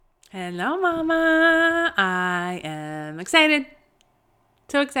Hello, Mama. I am excited.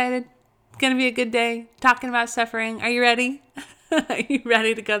 So excited. It's going to be a good day talking about suffering. Are you ready? Are you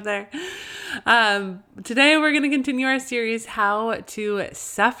ready to go there? Today, we're going to continue our series, How to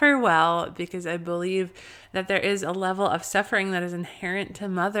Suffer Well, because I believe that there is a level of suffering that is inherent to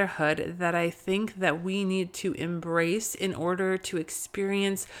motherhood that I think that we need to embrace in order to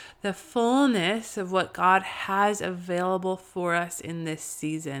experience the fullness of what God has available for us in this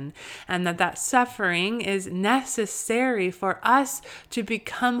season. And that suffering is necessary for us to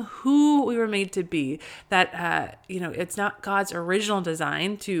become who we were made to be. That, it's not God's original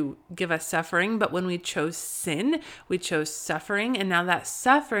design to give us suffering, but when we chose sin, we chose suffering. And now that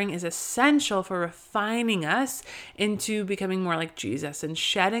suffering is essential for refining us into becoming more like Jesus and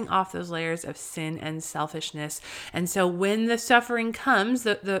shedding off those layers of sin and selfishness. And so when the suffering comes,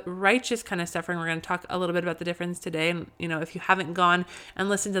 the righteous kind of suffering, we're going to talk a little bit about the difference today. And, if you haven't gone and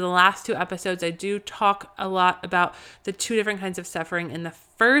listened to the last two episodes, I do talk a lot about the two different kinds of suffering in the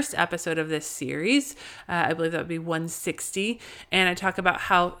first episode of this series. I believe that would be 160. And I talk about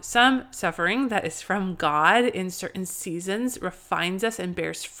how some suffering that is from God in certain seasons refines us and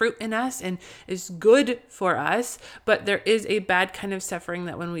bears fruit in us and is good for us. But there is a bad kind of suffering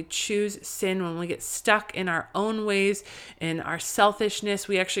that when we choose sin, when we get stuck in our own ways, in our selfishness,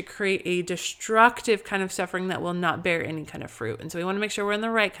 we actually create a destructive kind of suffering that will not bear any kind of fruit. And so we want to make sure we're in the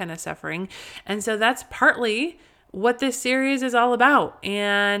right kind of suffering. And so that's partly what this series is all about.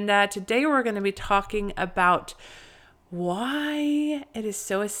 And today we're going to be talking about why it is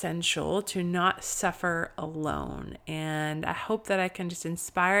so essential to not suffer alone. And I hope that I can just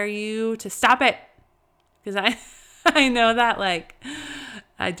inspire you to stop it. Because I know that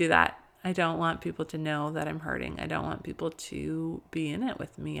I do that. I don't want people to know that I'm hurting. I don't want people to be in it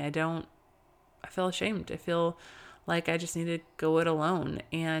with me. I feel ashamed. I feel like I just need to go it alone.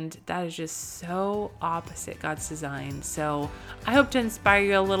 And that is just so opposite God's design. So I hope to inspire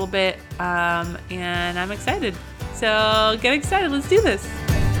you a little bit. And I'm excited. So get excited. Let's do this.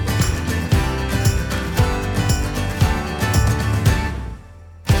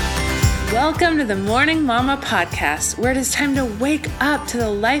 Welcome to the Morning Mama podcast, where it is time to wake up to the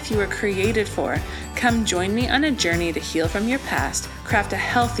life you were created for. Come join me on a journey to heal from your past, craft a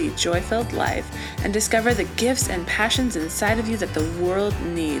healthy, joy-filled life, and discover the gifts and passions inside of you that the world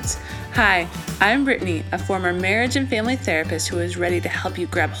needs. Hi, I'm Brittany, a former marriage and family therapist who is ready to help you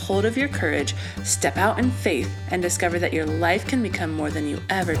grab hold of your courage, step out in faith, and discover that your life can become more than you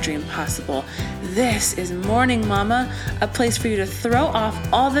ever dreamed possible. This is Morning Mama, a place for you to throw off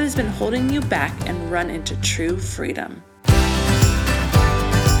all that has been holding you back and run into true freedom.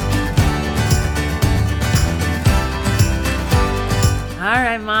 All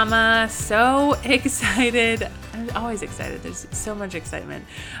right, Mama, so excited. I'm always excited. There's so much excitement.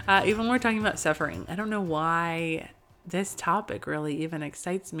 Even when we're talking about suffering, I don't know why this topic really even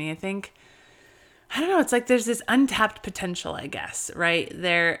excites me. I don't know, it's like there's this untapped potential, I guess, right?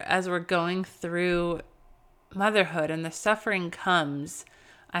 There, as we're going through motherhood and the suffering comes,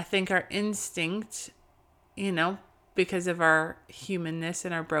 I think our instinct, because of our humanness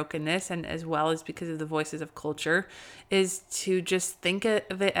and our brokenness, and as well as because of the voices of culture, is to just think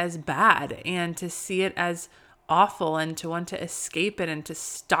of it as bad and to see it as awful and to want to escape it and to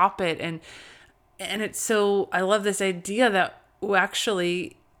stop it. And it's so, I love this idea that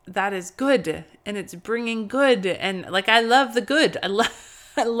actually that is good and it's bringing good. And I love the good.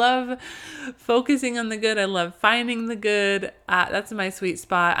 I love focusing on the good. I love finding the good. That's my sweet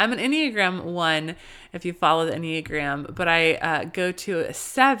spot. I'm an Enneagram 1, if you follow the Enneagram, but I go to a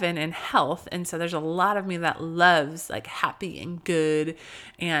 7 in health. And so there's a lot of me that loves happy and good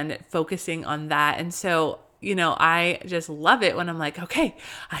and focusing on that. And so, I just love it when I'm like, okay,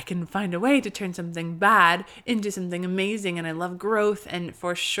 I can find a way to turn something bad into something amazing. And I love growth. And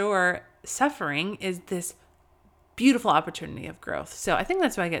for sure, suffering is this beautiful opportunity of growth. So I think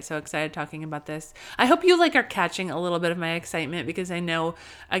that's why I get so excited talking about this. I hope you are catching a little bit of my excitement, because I know,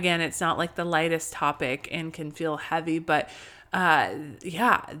 again, it's not the lightest topic and can feel heavy, but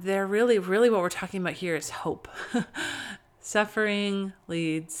they're really what we're talking about here is hope. Suffering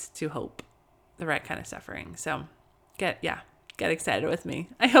leads to hope, the right kind of suffering. So get excited with me.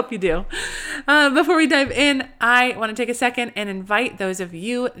 I hope you do. Before we dive in, I want to take a second and invite those of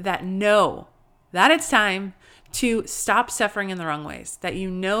you that know that it's time to stop suffering in the wrong ways, that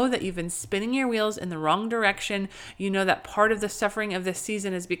that you've been spinning your wheels in the wrong direction. That part of the suffering of this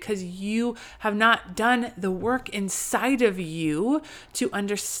season is because you have not done the work inside of you to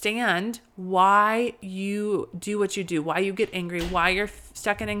understand why you do what you do, why you get angry, why you're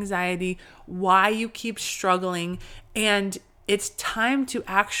stuck in anxiety, why you keep struggling. And it's time to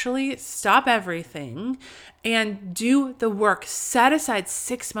actually stop everything and do the work. Set aside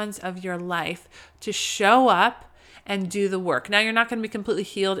 6 months of your life to show up and do the work. Now, you're not going to be completely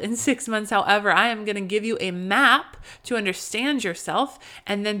healed in 6 months. However, I am going to give you a map to understand yourself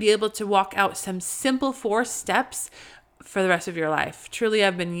and then be able to walk out some simple 4 steps for the rest of your life. Truly,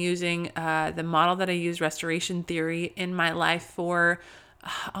 I've been using the model that I use, restoration theory, in my life for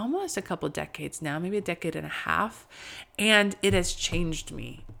almost a couple decades now, maybe a decade and a half, and it has changed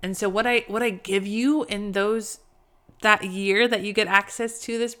me. And so what I give you in that year that you get access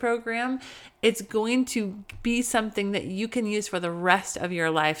to this program, it's going to be something that you can use for the rest of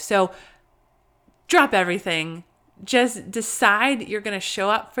your life. So drop everything. Just decide you're going to show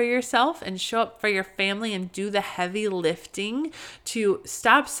up for yourself and show up for your family and do the heavy lifting to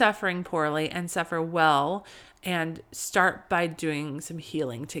stop suffering poorly and suffer well, and start by doing some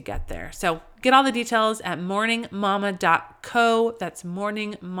healing to get there. So get all the details at morningmama.co. That's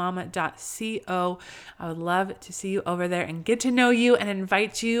morningmama.co. I would love to see you over there and get to know you and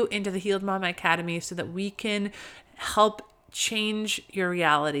invite you into the Healed Mama Academy so that we can help change your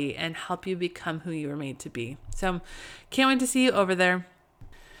reality and help you become who you were made to be. So can't wait to see you over there.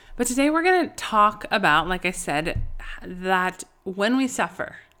 But today we're going to talk about, like I said, that when we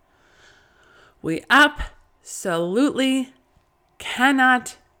suffer, we absolutely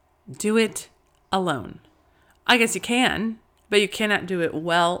cannot do it alone. I guess you can, but you cannot do it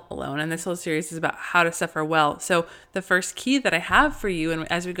well alone. And this whole series is about how to suffer well. So the first key that I have for you,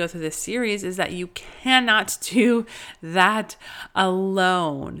 and as we go through this series, is that you cannot do that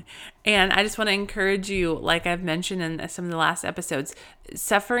alone. And I just want to encourage you, like I've mentioned in some of the last episodes,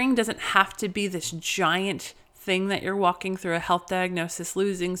 suffering doesn't have to be this giant thing that you're walking through, a health diagnosis,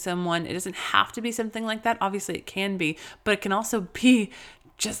 losing someone. It doesn't have to be something like that. Obviously it can be, but it can also be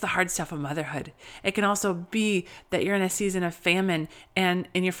just the hard stuff of motherhood. It can also be that you're in a season of famine and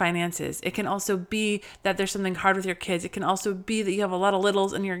in your finances. It can also be that there's something hard with your kids. It can also be that you have a lot of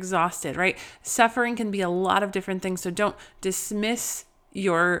littles and you're exhausted, right? Suffering can be a lot of different things. So don't dismiss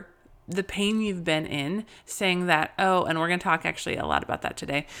the pain you've been in, saying that, oh, and we're going to talk actually a lot about that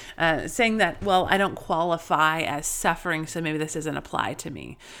today, saying that, well, I don't qualify as suffering, so maybe this doesn't apply to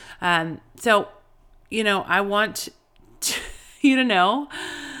me. So, I want you to know,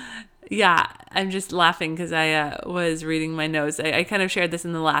 I'm just laughing because I was reading my notes. I kind of shared this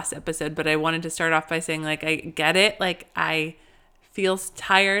in the last episode, but I wanted to start off by saying, like, I get it. Like, I feel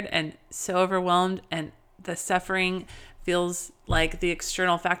tired and so overwhelmed, and the suffering feels like the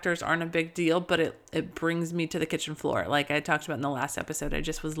external factors aren't a big deal, but it brings me to the kitchen floor. Like I talked about in the last episode, I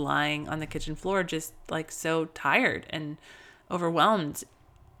just was lying on the kitchen floor, just like so tired and overwhelmed.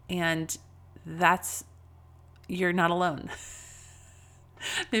 And you're not alone.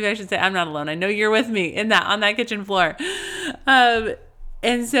 Maybe I should say I'm not alone. I know you're with me on that kitchen floor.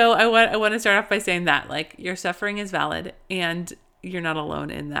 And so I want to start off by saying that, like, your suffering is valid and you're not alone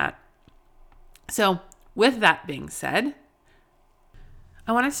in that. So with that being said,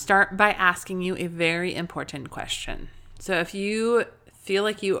 I want to start by asking you a very important question. So if you feel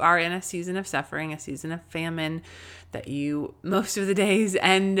like you are in a season of suffering, a season of famine, that you most of the days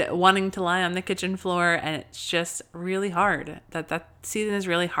end wanting to lie on the kitchen floor and it's just really hard, that season is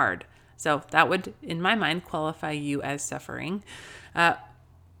really hard. So that would, in my mind, qualify you as suffering.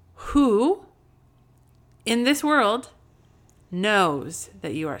 Who in this world knows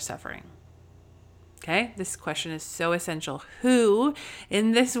that you are suffering? Okay, this question is so essential. Who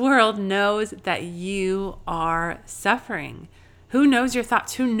in this world knows that you are suffering? Who knows your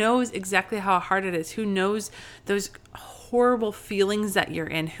thoughts? Who knows exactly how hard it is? Who knows those horrible feelings that you're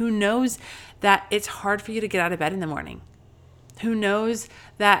in? Who knows that it's hard for you to get out of bed in the morning? Who knows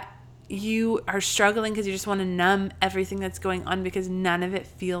that you are struggling because you just want to numb everything that's going on because none of it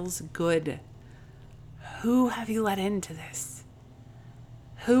feels good? Who have you let into this?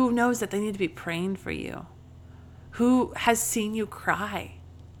 Who knows that they need to be praying for you? Who has seen you cry,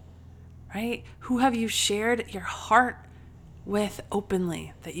 right? Who have you shared your heart with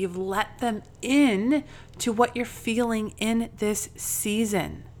openly, that you've let them in to what you're feeling in this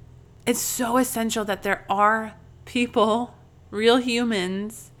season? It's so essential that there are people, real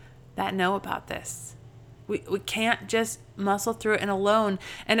humans, that know about this. We can't just muscle through it and alone.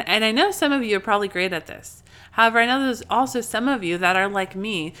 And I know some of you are probably great at this. However, I know there's also some of you that are like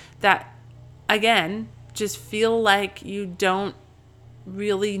me that, again, just feel like you don't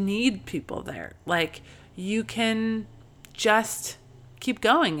really need people there. Like you can just keep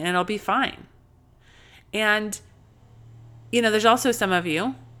going and it'll be fine. And, there's also some of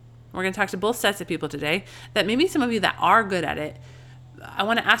you, we're going to talk to both sets of people today, that maybe some of you that are good at it, I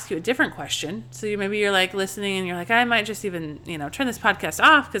want to ask you a different question. So maybe you're like listening and you're like, I might just even, turn this podcast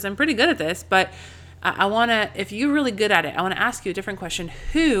off because I'm pretty good at this. But I want to, if you're really good at it, I want to ask you a different question.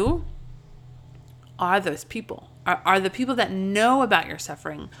 Who are those people? Are the people that know about your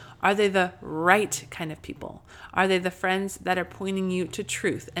suffering? Are they the right kind of people? Are they the friends that are pointing you to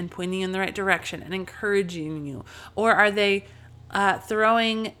truth and pointing you in the right direction and encouraging you? Or are they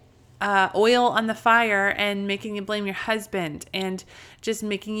throwing oil on the fire and making you blame your husband and just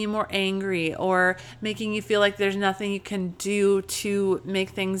making you more angry or making you feel like there's nothing you can do to make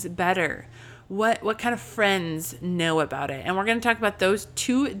things better? What kind of friends know about it? And we're going to talk about those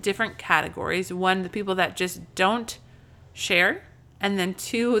two different categories. One, the people that just don't share, and then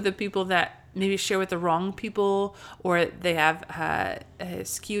two, the people that maybe share with the wrong people, or they have a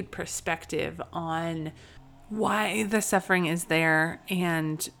skewed perspective on why the suffering is there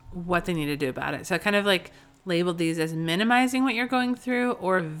and what they need to do about it. So I kind of like labeled these as minimizing what you're going through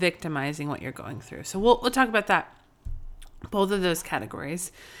or victimizing what you're going through. So we'll talk about that, both of those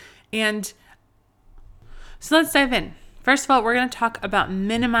categories. And so let's dive in. First of all, we're going to talk about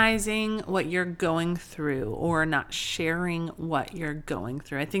minimizing what you're going through or not sharing what you're going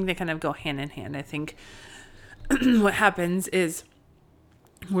through. I think they kind of go hand in hand. I think what happens is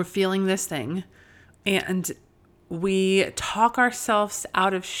we're feeling this thing and we talk ourselves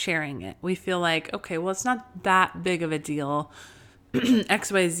out of sharing it. We feel like, okay, well, it's not that big of a deal.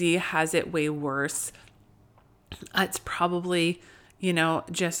 XYZ has it way worse. It's probably,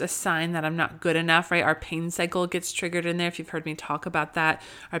 just a sign that I'm not good enough, right? Our pain cycle gets triggered in there. If you've heard me talk about that,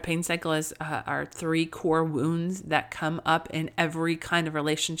 our pain cycle is our 3 core wounds that come up in every kind of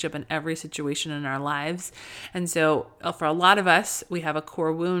relationship and every situation in our lives. And so for a lot of us, we have a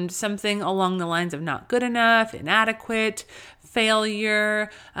core wound, something along the lines of not good enough, inadequate, failure,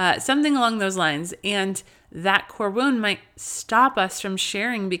 something along those lines. And that core wound might stop us from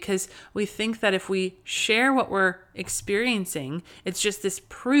sharing because we think that if we share what we're experiencing, it's just this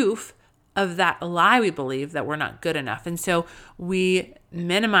proof of that lie we believe that we're not good enough. And so we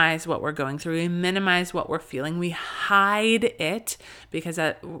minimize what we're going through. We minimize what we're feeling. We hide it because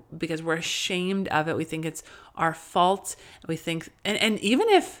we're ashamed of it. We think it's our fault. We think, and even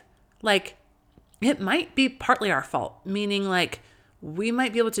if like it might be partly our fault, meaning like we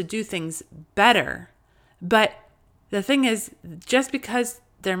might be able to do things better. But the thing is, just because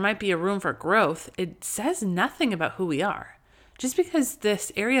there might be a room for growth, it says nothing about who we are. Just because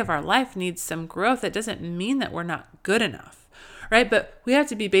this area of our life needs some growth, that doesn't mean that we're not good enough, right? But we have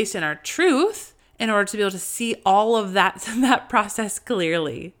to be based in our truth in order to be able to see all of that process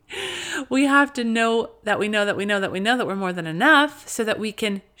clearly. We have to know that we know that we're more than enough so that we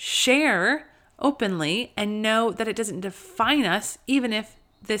can share openly and know that it doesn't define us, even if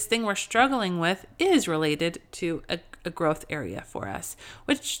this thing we're struggling with is related to a growth area for us,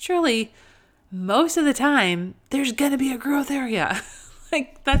 which truly most of the time there's going to be a growth area.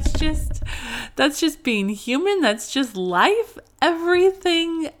 Like that's just being human. That's just life.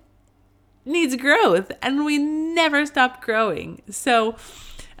 Everything needs growth and we never stop growing. So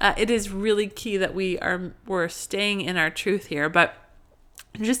it is really key that we're staying in our truth here. But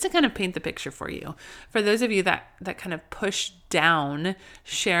just to kind of paint the picture for you, for those of you that kind of push down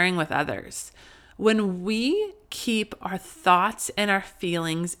sharing with others, when we keep our thoughts and our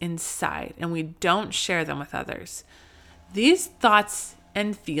feelings inside and we don't share them with others, these thoughts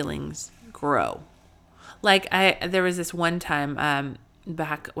and feelings grow. Like there was this one time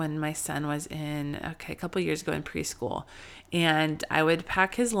back when my son was a couple years ago in preschool, and I would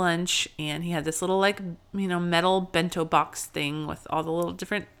pack his lunch, and he had this little metal bento box thing with all the little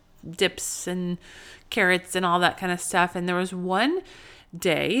different dips and carrots and all that kind of stuff. And there was one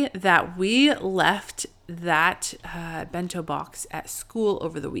day that we left that bento box at school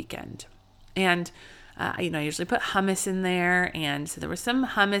over the weekend, and I usually put hummus in there, and so there was some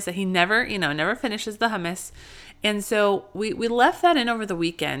hummus that he never finishes the hummus. And so we left that in over the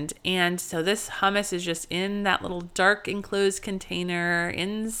weekend. And so this hummus is just in that little dark enclosed container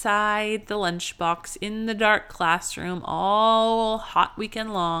inside the lunchbox in the dark classroom all hot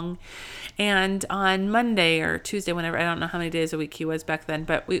weekend long. And on Monday or Tuesday, whenever, I don't know how many days a week he was back then,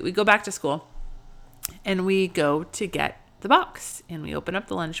 but we go back to school and we go to get the box and we open up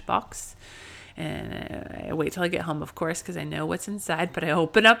the lunchbox. And I wait till I get home, of course, because I know what's inside. But I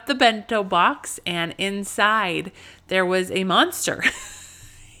open up the bento box, and inside there was a monster.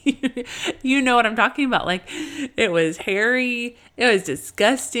 You know what I'm talking about. Like, it was hairy. It was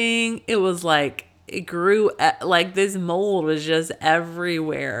disgusting. It was like, it grew, like this mold was just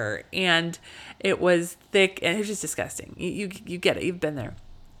everywhere. And it was thick, and it was just disgusting. You get it. You've been there,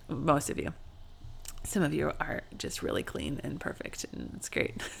 most of you. Some of you are just really clean and perfect, and it's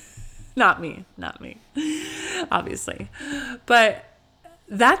great. Not me, obviously. But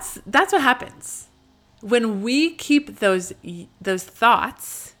that's what happens when we keep those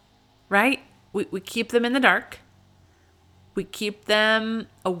thoughts, right? We keep them in the dark. We keep them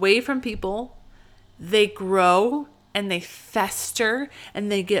away from people. They grow and they fester and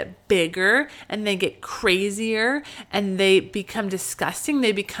they get bigger and they get crazier and they become disgusting.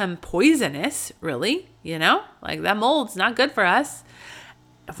 They become poisonous, really, like that mold's not good for us.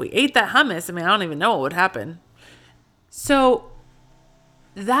 If we ate that hummus, I don't even know what would happen. So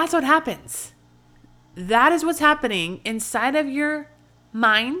that's what happens. That is what's happening inside of your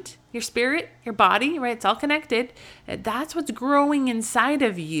mind, your spirit, your body, right? It's all connected. That's what's growing inside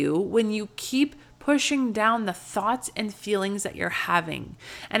of you when you keep pushing down the thoughts and feelings that you're having.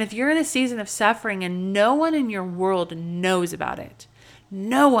 And if you're in a season of suffering and no one in your world knows about it,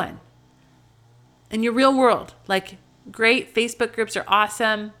 no one in your real world, like great, Facebook groups are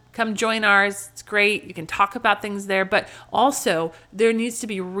awesome. Come join ours. It's great. You can talk about things there. But also, there needs to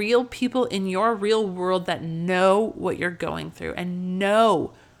be real people in your real world that know what you're going through and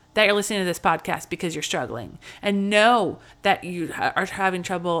know that you're listening to this podcast because you're struggling and know that you are having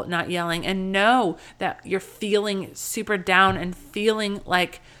trouble not yelling and know that you're feeling super down and feeling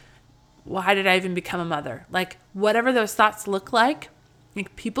like, why did I even become a mother? Like, whatever those thoughts look like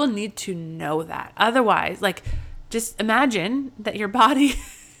people need to know that. Otherwise, just imagine that your body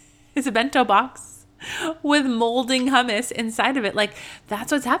is a bento box with molding hummus inside of it.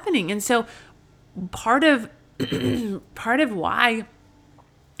 That's what's happening. And so part of why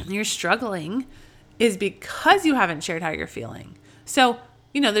you're struggling is because you haven't shared how you're feeling. So,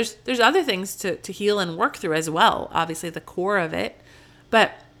 there's other things to heal and work through as well, obviously the core of it.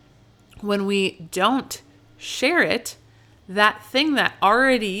 But when we don't share it, that thing that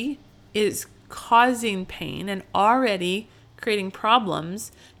already is causing pain and already creating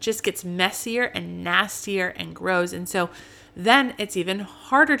problems just gets messier and nastier and grows. And so then it's even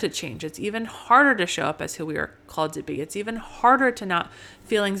harder to change. It's even harder to show up as who we are called to be. It's even harder to not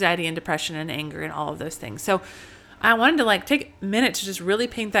feel anxiety and depression and anger and all of those things. So I wanted to take a minute to just really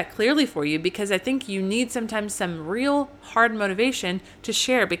paint that clearly for you, because I think you need sometimes some real hard motivation to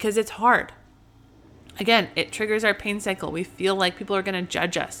share, because it's hard. Again, it triggers our pain cycle. We feel like people are going to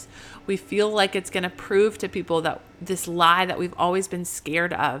judge us. We feel like it's going to prove to people that this lie that we've always been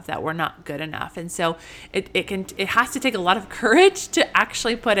scared of, that we're not good enough. And so it has to take a lot of courage to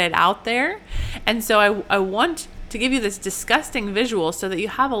actually put it out there. And so I want to give you this disgusting visual so that you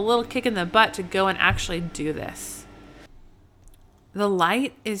have a little kick in the butt to go and actually do this. The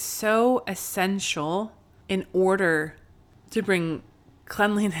light is so essential in order to bring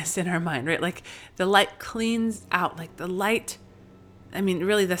cleanliness in our mind, right? The light cleans out, the light,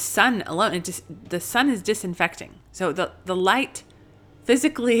 really the sun alone, the sun is disinfecting. So the light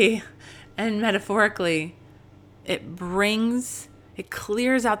physically and metaphorically, it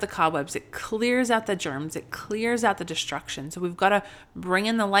clears out the cobwebs, it clears out the germs, it clears out the destruction. So we've got to bring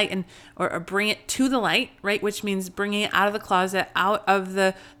in the light or bring it to the light, right? Which means bringing it out of the closet, out of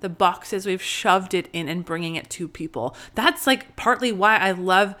the boxes we've shoved it in, and bringing it to people. That's partly why I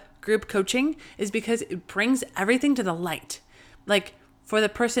love group coaching, is because it brings everything to the light. For the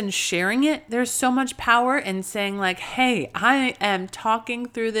person sharing it, there's so much power in saying hey, I am talking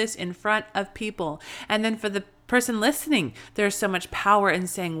through this in front of people. And then for the person listening, there's so much power in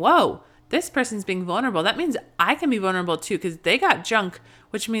saying, whoa, this person's being vulnerable. That means I can be vulnerable too, because they got junk,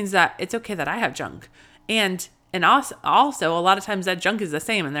 which means that it's okay that I have junk. And also a lot of times that junk is the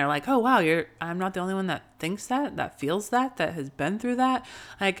same. And they're like, oh, wow, I'm not the only one that thinks that feels that has been through that.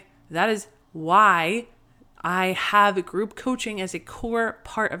 That is why I have group coaching as a core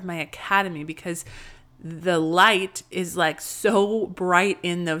part of my academy, because the light is so bright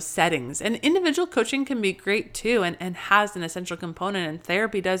in those settings. And individual coaching can be great too, and has an essential component, and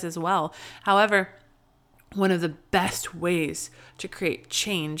therapy does as well. However, one of the best ways to create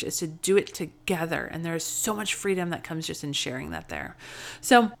change is to do it together. And there's so much freedom that comes just in sharing that there.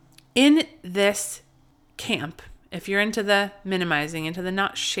 So in this camp, if you're into the minimizing, into the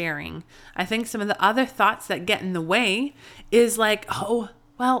not sharing, I think some of the other thoughts that get in the way is oh,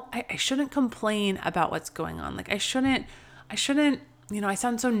 well, I shouldn't complain about what's going on. I shouldn't, I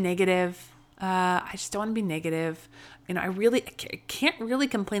sound so negative. I just don't want to be negative. I can't really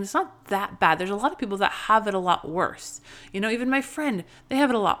complain. It's not that bad. There's a lot of people that have it a lot worse. Even my friend, they have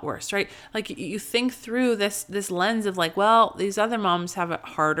it a lot worse, right? You think through this lens of well, these other moms have it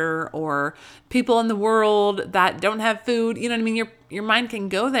harder, or people in the world that don't have food. You know what I mean? Your mind can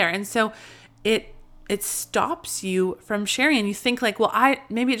go there. And so it stops you from sharing. And you think like, well,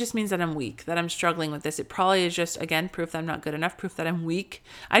 maybe it just means that I'm weak, that I'm struggling with this. It probably is just, again, proof that I'm not good enough, proof that I'm weak.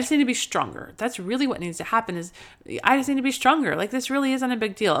 I just need to be stronger. That's really what needs to happen is I just need to be stronger. Like this really isn't a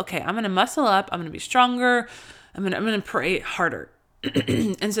big deal. Okay, I'm going to muscle up. I'm going to be stronger. I'm going to pray harder.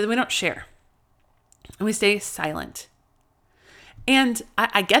 And so then we don't share and we stay silent. And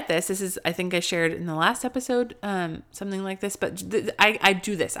I get this. This is, I think I shared in the last episode, something like this, but I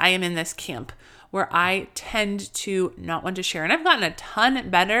do this. I am in this camp where I tend to not want to share. And I've gotten a ton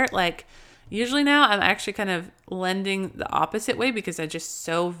better. Like usually now I'm actually kind of lending the opposite way because I just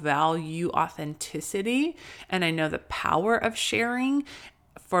so value authenticity and I know the power of sharing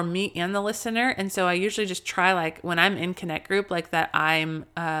for me and the listener. And so I usually just try, like when I'm in Connect group, like that I'm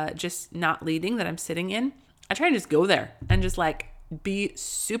just not leading, that I'm sitting in, I try to just go there and just like be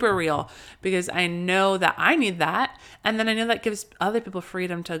super real because I know that I need that. And then I know that gives other people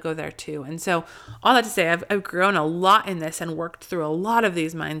freedom to go there too. And so all that to say, I've grown a lot in this and worked through a lot of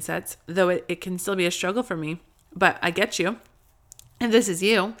these mindsets, though it can still be a struggle for me, but I get you. And this is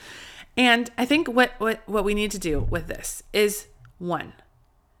you. And I think what we need to do with this is one,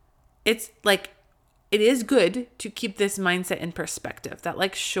 it's like, it is good to keep this mindset in perspective that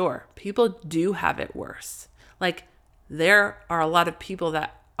like, sure, people do have it worse. Like there are a lot of people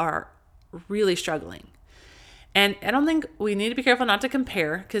that are really struggling. And I don't think we need to be careful not to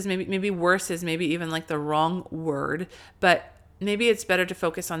compare because maybe worse is maybe even like the wrong word, but maybe it's better to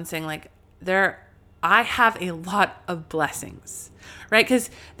focus on saying like I have a lot of blessings, right? Because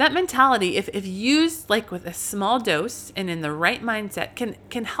that mentality, if used like with a small dose and in the right mindset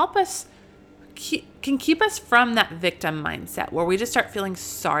can help us can keep us from that victim mindset where we just start feeling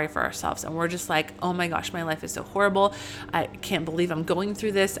sorry for ourselves and we're just like, oh my gosh, my life is so horrible. I can't believe I'm going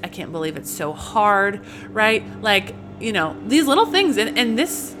through this. I can't believe it's so hard, right? Like, these little things and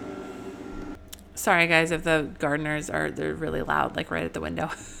this, sorry guys, if the gardeners they're really loud, like right at the window.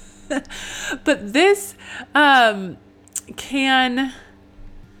 But this can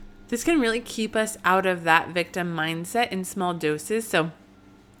really keep us out of that victim mindset in small doses. So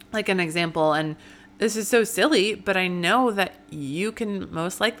like an example, and this is so silly, but I know that you can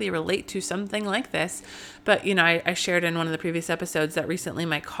most likely relate to something like this. But, I shared in one of the previous episodes that recently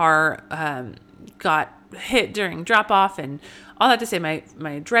my car got hit during drop off and all that to say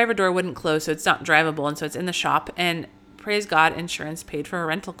my driver door wouldn't close. So it's not drivable. And so it's in the shop and praise God, insurance paid for a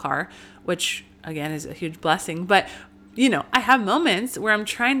rental car, which again is a huge blessing. But I have moments where I'm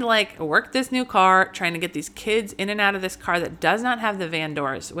trying to like work this new car, trying to get these kids in and out of this car that does not have the van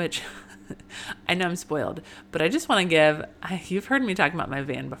doors, which I know I'm spoiled, but I just want to you've heard me talk about my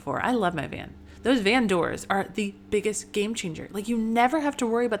van before. I love my van. Those van doors are the biggest game changer. Like you never have to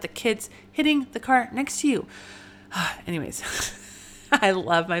worry about the kids hitting the car next to you. Anyways, I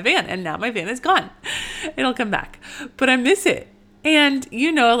love my van and now my van is gone. It'll come back, but I miss it. And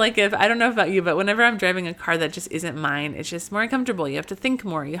like I don't know about you, but whenever I'm driving a car that just isn't mine, it's just more uncomfortable. You have to think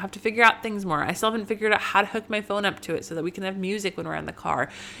more. You have to figure out things more. I still haven't figured out how to hook my phone up to it so that we can have music when we're in the car.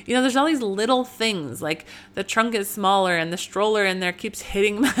 There's all these little things like the trunk is smaller and the stroller in there keeps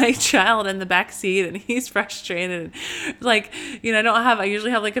hitting my child in the back seat and he's frustrated. Like, I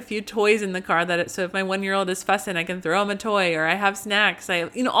usually have like a few toys in the car so if my 1-year-old is fussing, I can throw him a toy or I have snacks.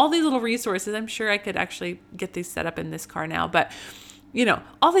 All these little resources. I'm sure I could actually get these set up in this car now, but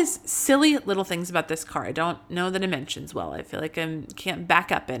all these silly little things about this car. I don't know the dimensions well. I feel like I can't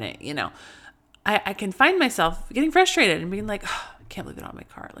back up in it. I can find myself getting frustrated and being like, oh, I can't believe it on my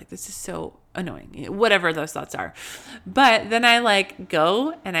car. Like, this is so annoying, whatever those thoughts are. But then I like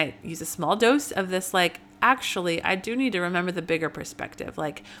go and I use a small dose of this. Like, actually, I do need to remember the bigger perspective.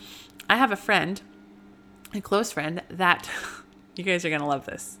 Like I have a close friend that you guys are going to love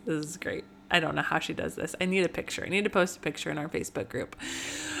this. This is great. I don't know how she does this. I need a picture. I need to post a picture in our Facebook group.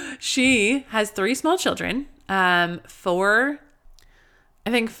 She has 3 small children, 4,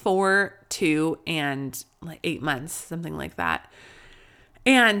 2, and like 8 months, something like that.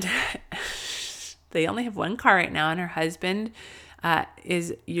 And they only have 1 car right now. And her husband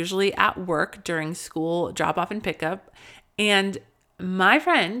is usually at work during school drop off and pickup. And my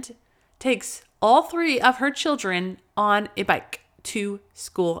friend takes all 3 of her children on a bike to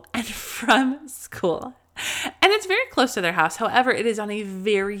school and from school. And it's very close to their house. However, it is on a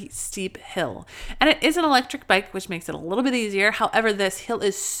very steep hill. And it is an electric bike, which makes it a little bit easier. However, this hill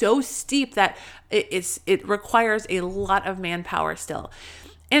is so steep that it requires a lot of manpower still.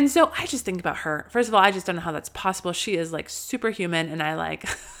 And so I just think about her. First of all, I just don't know how that's possible. She is like superhuman. And I like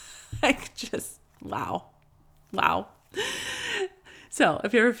just, wow. So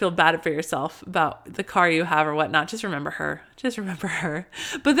if you ever feel bad for yourself about the car you have or whatnot, just remember her. Just remember her.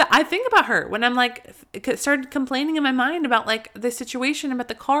 But I think about her when I'm like, started complaining in my mind about like the situation about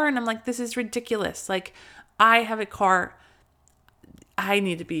the car. And I'm like, this is ridiculous. Like I have a car. I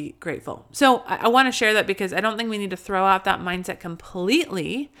need to be grateful. So I want to share that because I don't think we need to throw out that mindset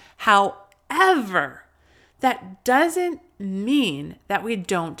completely. However, that doesn't mean that we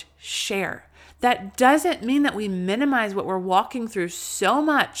don't share. That doesn't mean that we minimize what we're walking through so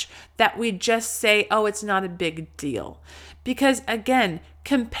much that we just say, oh, it's not a big deal. Because again,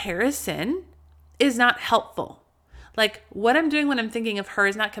 comparison is not helpful. Like what I'm doing when I'm thinking of her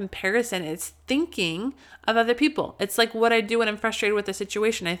is not comparison. It's thinking of other people. It's like what I do when I'm frustrated with a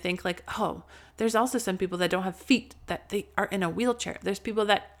situation. I think like, oh, there's also some people that don't have feet, that they are in a wheelchair. There's people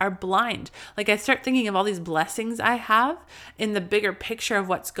that are blind. Like I start thinking of all these blessings I have in the bigger picture of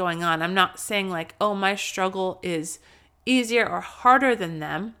what's going on. I'm not saying like, oh, my struggle is easier or harder than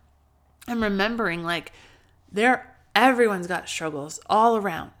them. I'm remembering like everyone's got struggles all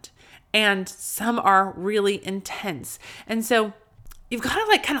around. And some are really intense. And so you've got to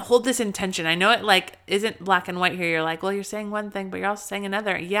like kind of hold this intention. I know it like isn't black and white here. You're like, well, you're saying one thing, but you're also saying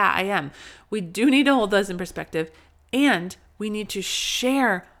another. Yeah, I am. We do need to hold those in perspective. And we need to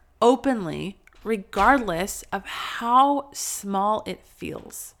share openly, regardless of how small it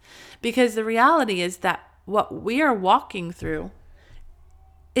feels. Because the reality is that what we are walking through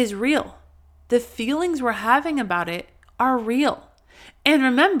is real. The feelings we're having about it are real. And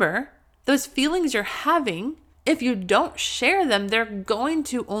remember, those feelings you're having, if you don't share them, they're going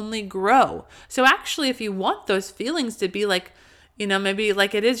to only grow. So actually, if you want those feelings to be like, maybe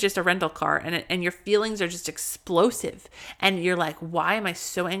like it is just a rental car and your feelings are just explosive and you're like, why am I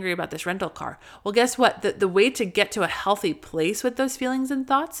so angry about this rental car? Well, guess what? The way to get to a healthy place with those feelings and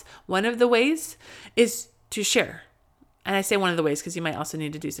thoughts, one of the ways is to share. And I say one of the ways because you might also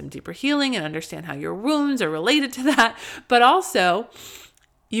need to do some deeper healing and understand how your wounds are related to that. But also,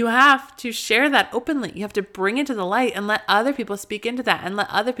 you have to share that openly. You have to bring it to the light and let other people speak into that and let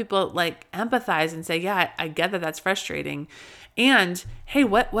other people like empathize and say, yeah, I get that that's frustrating. And hey,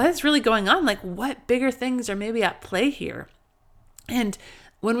 what is really going on? Like what bigger things are maybe at play here? And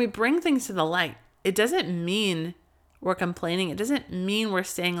when we bring things to the light, it doesn't mean we're complaining. It doesn't mean we're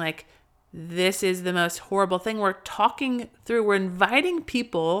saying like, this is the most horrible thing. We're talking through, we're inviting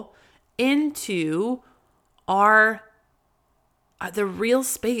people into the real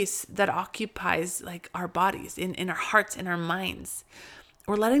space that occupies like our bodies, in our hearts, in our minds.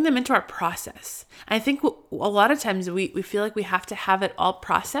 We're letting them into our process. I think a lot of times we feel like we have to have it all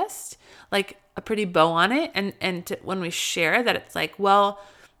processed, like a pretty bow on it. And when we share that, it's like, well,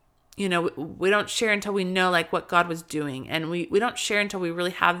 we don't share until we know like what God was doing. And we don't share until we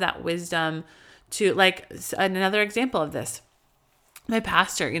really have that wisdom to like another example of this. My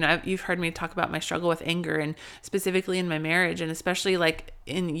pastor, you've heard me talk about my struggle with anger and specifically in my marriage and especially like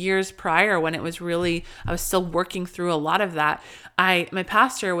in years prior when it was really, I was still working through a lot of that. My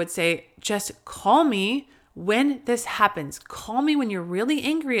pastor would say, just call me when this happens. Call me when you're really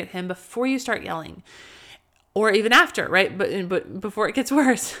angry at him before you start yelling. Or even after, right? But before it gets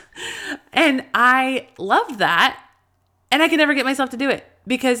worse. And I loved that. And I could never get myself to do it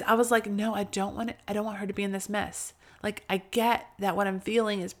because I was like, no, I don't want her to be in this mess. Like, I get that what I'm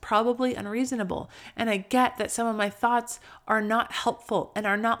feeling is probably unreasonable. And I get that some of my thoughts are not helpful and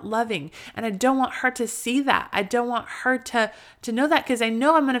are not loving. And I don't want her to see that. I don't want her to know that because I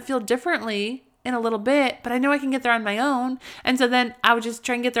know I'm going to feel differently in a little bit, but I know I can get there on my own. And so then I would just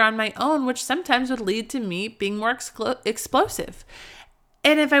try and get there on my own, which sometimes would lead to me being more explosive.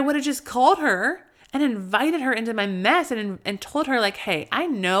 And if I would have just called her and invited her into my mess and told her like, hey, I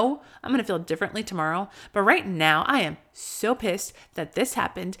know I'm going to feel differently tomorrow, but right now I am so pissed that this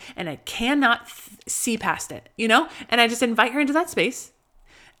happened and I cannot see past it, And I just invite her into that space.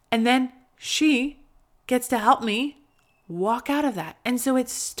 And then she gets to help me walk out of that. And so it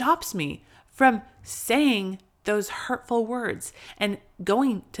stops me from saying those hurtful words and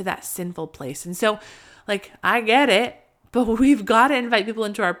going to that sinful place. And so like, I get it, but we've got to invite people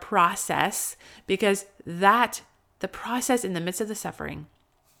into our process because the process in the midst of the suffering,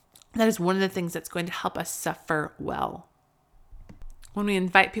 that is one of the things that's going to help us suffer well. When we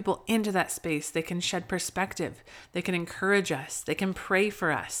invite people into that space, they can shed perspective. They can encourage us. They can pray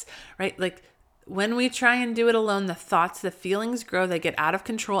for us, right? Like when we try and do it alone, the thoughts, the feelings grow, they get out of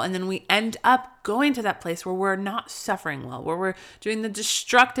control. And then we end up going to that place where we're not suffering well, where we're doing the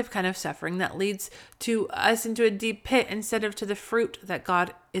destructive kind of suffering that leads to us into a deep pit instead of to the fruit that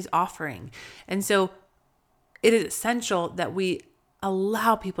God is offering. And so it is essential that we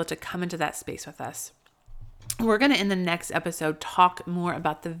allow people to come into that space with us. We're going to, in the next episode, talk more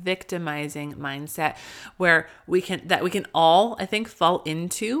about the victimizing mindset where we can all, I think, fall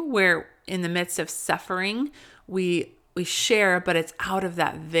into, where in the midst of suffering, we share, but it's out of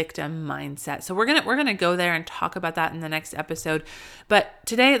that victim mindset. So we're going to go there and talk about that in the next episode. But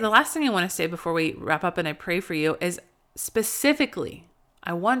today, the last thing I want to say before we wrap up and I pray for you is specifically,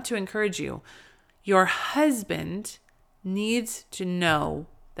 I want to encourage you, your husband needs to know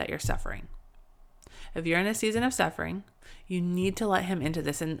that you're suffering. If you're in a season of suffering, you need to let him into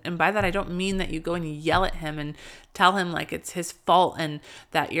this. And by that, I don't mean that you go and you yell at him and tell him like it's his fault and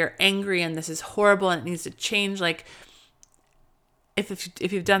that you're angry and this is horrible and it needs to change. Like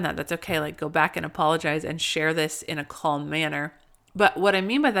if you've done that, that's okay. Like go back and apologize and share this in a calm manner. But what I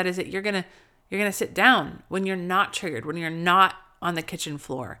mean by that is that you're going to sit down when you're not triggered, when you're not on the kitchen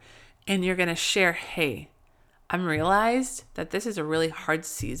floor, and you're going to share, hey, I'm realized that this is a really hard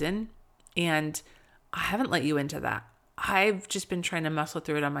season and I haven't let you into that. I've just been trying to muscle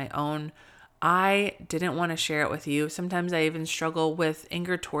through it on my own. I didn't want to share it with you. Sometimes I even struggle with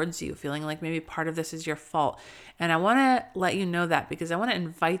anger towards you, feeling like maybe part of this is your fault. And I want to let you know that because I want to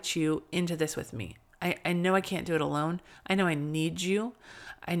invite you into this with me. I know I can't do it alone. I know I need you.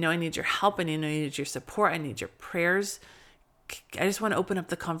 I know I need your help. I know I need your support. I need your prayers. I just want to open up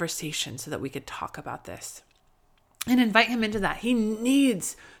the conversation so that we could talk about this and invite him into that. He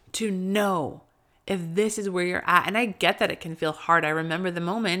needs to know if this is where you're at. And I get that it can feel hard. I remember the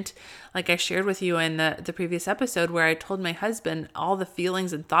moment, like I shared with you in the previous episode, where I told my husband all the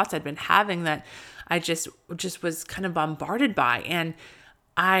feelings and thoughts I'd been having that I just was kind of bombarded by. And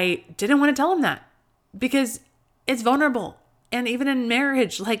I didn't want to tell him that because it's vulnerable. And even in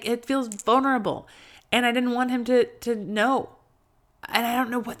marriage, like it feels vulnerable. And I didn't want him to know. And I don't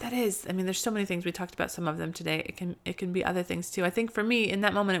know what that is. I mean, there's so many things. We talked about some of them today. It can be other things too. I think for me in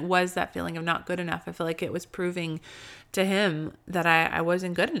that moment, it was that feeling of not good enough. I feel like it was proving to him that I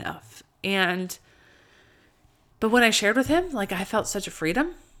wasn't good enough. But when I shared with him, like I felt such a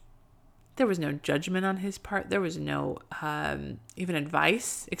freedom. There was no judgment on his part. There was no even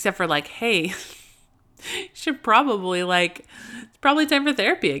advice except for like, hey, you should probably it's probably time for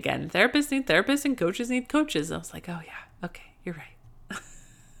therapy again. Therapists need therapists and coaches need coaches. And I was like, oh yeah, okay, you're right.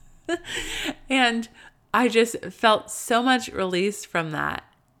 And I just felt so much release from that.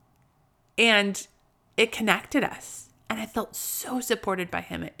 And it connected us. And I felt so supported by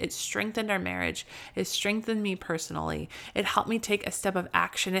him. It strengthened our marriage. It strengthened me personally. It helped me take a step of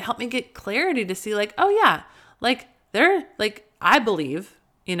action. It helped me get clarity to see oh yeah, I believe,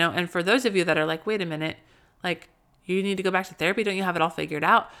 and for those of you that are like, wait a minute, you need to go back to therapy. Don't you have it all figured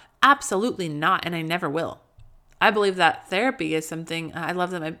out? Absolutely not. And I never will. I believe that therapy is something, I love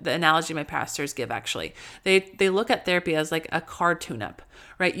the analogy my pastors give actually. They look at therapy as like a car tune-up,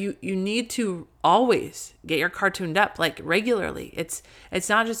 right? You need to always get your car tuned up regularly. It's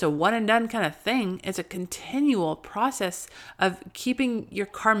not just a one and done kind of thing. It's a continual process of keeping your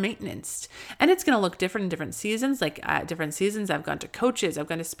car maintained. And it's going to look different in different seasons. At different seasons, I've gone to coaches, I've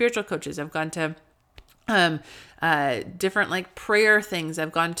gone to spiritual coaches, I've gone to different prayer things.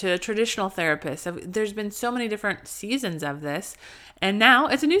 I've gone to traditional therapists. There's been so many different seasons of this, and now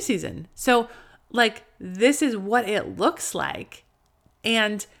it's a new season. So this is what it looks like,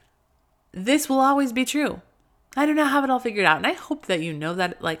 and this will always be true. I do not have it all figured out. And I hope that you know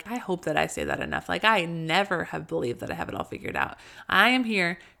that, I hope that I say that enough. I never have believed that I have it all figured out. I am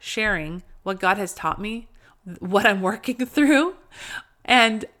here sharing what God has taught me, what I'm working through.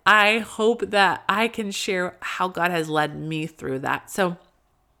 And I hope that I can share how God has led me through that. So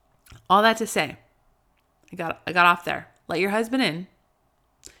all that to say, I got off there. Let your husband in.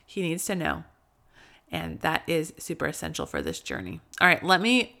 He needs to know. And that is super essential for this journey. All right, let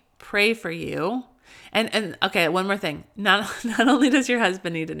me pray for you. And okay, one more thing. Not only does your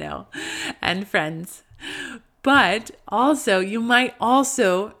husband need to know and friends, but also you might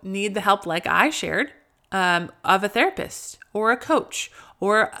also need the help like I shared of a therapist or a coach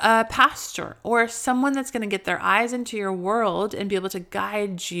or a pastor or someone that's going to get their eyes into your world and be able to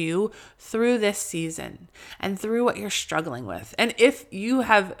guide you through this season and through what you're struggling with. And if you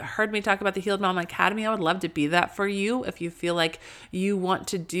have heard me talk about the Healed Mom Academy, I would love to be that for you. If you feel like you want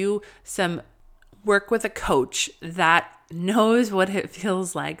to do some work with a coach that knows what it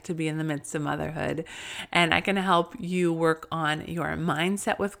feels like to be in the midst of motherhood. And I can help you work on your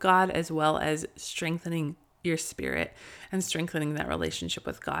mindset with God as well as strengthening your spirit and strengthening that relationship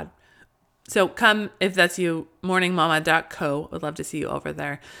with God. So come, if that's you, morningmama.co. Would love to see you over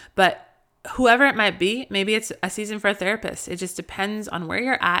there. But whoever it might be, maybe it's a season for a therapist. It just depends on where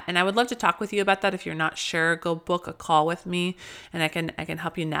you're at. And I would love to talk with you about that. If you're not sure, go book a call with me and I can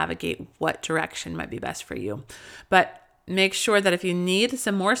help you navigate what direction might be best for you. But make sure that if you need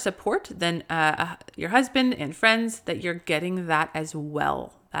some more support than your husband and friends, that you're getting that as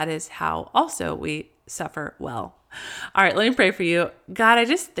well. That is how also we suffer well. All right, let me pray for you. God, I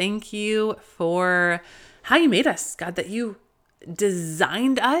just thank you for how you made us, God, that you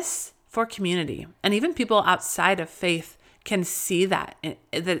designed us for community. And even people outside of faith can see that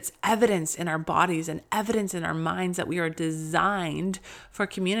it's evidence in our bodies and evidence in our minds that we are designed for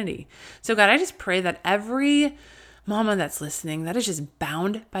community. So God, I just pray that every mama that's listening that is just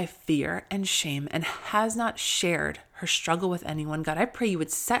bound by fear and shame and has not shared her struggle with anyone, God, I pray you would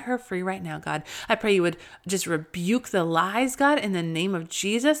set her free right now, God. I pray you would just rebuke the lies, God, in the name of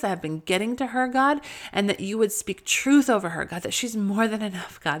Jesus that have been getting to her, God, and that you would speak truth over her, God, that she's more than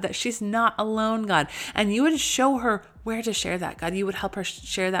enough, God, that she's not alone, God, and you would show her where to share that, God. You would help her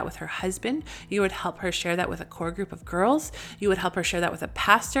share that with her husband. You would help her share that with a core group of girls. You would help her share that with a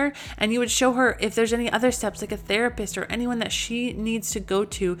pastor, and you would show her if there's any other steps, like a therapist or anyone that she needs to go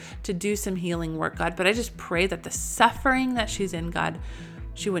to do some healing work, God. But I just pray that the suffering that she's in, God,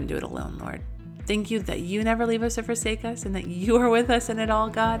 she wouldn't do it alone, Lord. Thank you that you never leave us or forsake us and that you are with us in it all,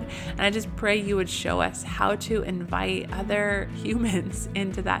 God. And I just pray you would show us how to invite other humans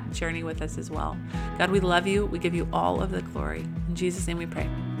into that journey with us as well. God, we love you. We give you all of the glory. In Jesus' name we pray.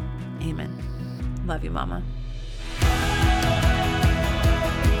 Amen. Love you, Mama.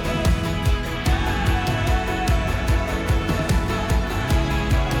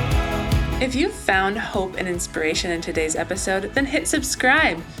 If you found hope and inspiration in today's episode, then hit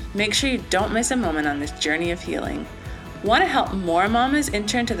subscribe. Make sure you don't miss a moment on this journey of healing. Want to help more mamas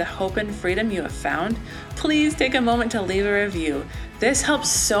enter into the hope and freedom you have found? Please take a moment to leave a review. This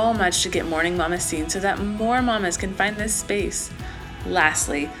helps so much to get Morning Mama seen so that more mamas can find this space.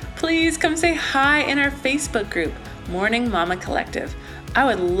 Lastly, please come say hi in our Facebook group, Morning Mama Collective. I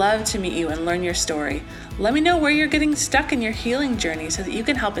would love to meet you and learn your story. Let me know where you're getting stuck in your healing journey so that you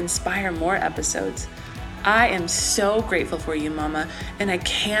can help inspire more episodes. I am so grateful for you, Mama, and I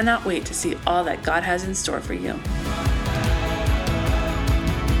cannot wait to see all that God has in store for you.